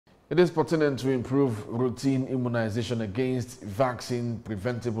It is pertinent to improve routine immunization against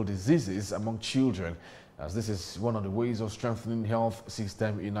vaccine-preventable diseases among children, as this is one of the ways of strengthening health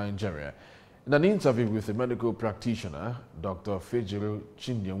system in Nigeria. In an interview with a medical practitioner, Dr. Fejiro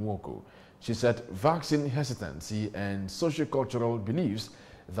Chinyenwoko, she said vaccine hesitancy and sociocultural beliefs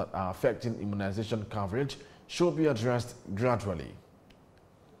that are affecting immunization coverage should be addressed gradually.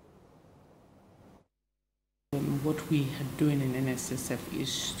 What we are doing in NSSF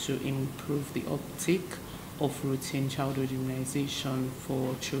is to improve the uptake of routine childhood immunization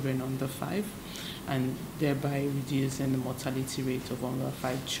for children under 5 and thereby reducing the mortality rate of under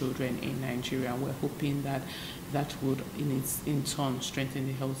 5 children in Nigeria. We're hoping that that would in turn strengthen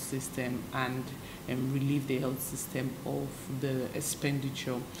the health system and relieve the health system of the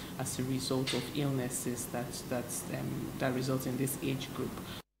expenditure as a result of illnesses that result in this age group.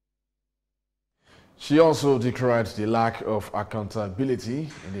 She also decried the lack of accountability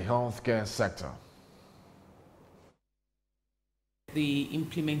in the healthcare sector. The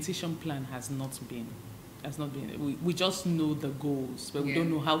implementation plan has not been. We just know the goals, but we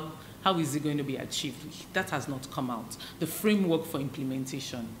don't know how is it going to be achieved. That has not come out. The framework for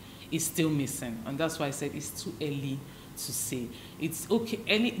implementation is still missing, and that's why I said it's too early to say. It's okay,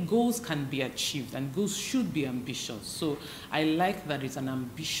 any goals can be achieved, and goals should be ambitious. So I like that it's an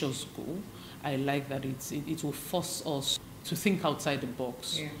ambitious goal. I like that it will force us to think outside the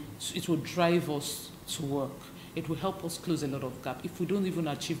box. Yeah. It will drive us to work. It will help us close a lot of gaps. If we don't even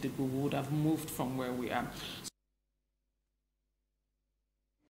achieve the goal, we would have moved from where we are.